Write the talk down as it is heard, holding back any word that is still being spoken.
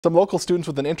Some local students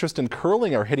with an interest in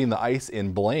curling are hitting the ice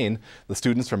in Blaine. The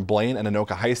students from Blaine and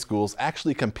Anoka high schools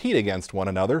actually compete against one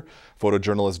another.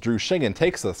 Photojournalist Drew Shingen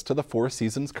takes us to the Four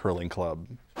Seasons Curling Club.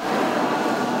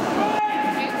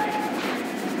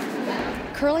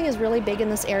 Curling is really big in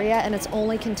this area and it's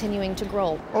only continuing to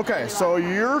grow. Okay, so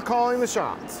you're calling the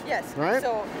shots. Yes. Right?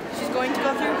 So she's going to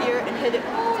go through here and hit it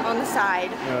on the side.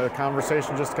 The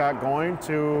conversation just got going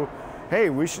to,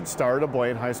 hey, we should start a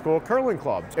Blaine High School curling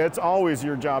club. It's always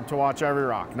your job to watch every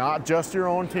rock, not just your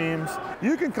own teams.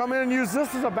 You can come in and use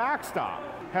this as a backstop.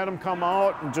 Had them come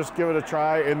out and just give it a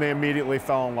try, and they immediately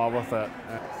fell in love with it.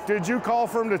 Did you call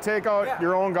for them to take out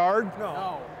your own guard?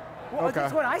 No. Well, okay.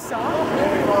 That's what I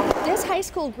saw. This high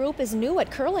school group is new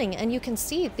at curling, and you can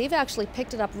see they've actually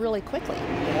picked it up really quickly.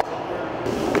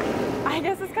 I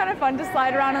guess it's kind of fun to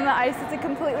slide around on the ice. It's a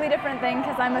completely different thing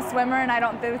because I'm a swimmer and I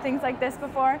don't do things like this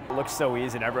before. It looks so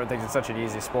easy and everyone thinks it's such an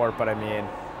easy sport, but I mean,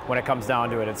 when it comes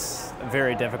down to it, it's a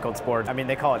very difficult sport. I mean,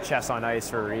 they call it chess on ice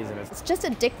for a reason. It's just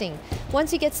addicting.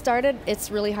 Once you get started,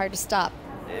 it's really hard to stop.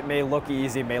 It may look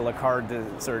easy, it may look hard to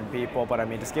certain people, but I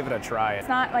mean, just give it a try. It's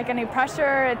not like any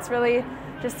pressure, it's really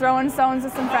just throwing stones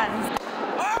with some friends.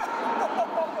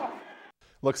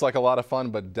 Looks like a lot of fun,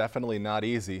 but definitely not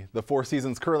easy. The Four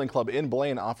Seasons Curling Club in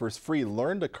Blaine offers free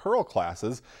Learn to Curl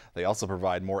classes. They also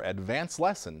provide more advanced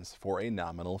lessons for a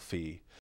nominal fee.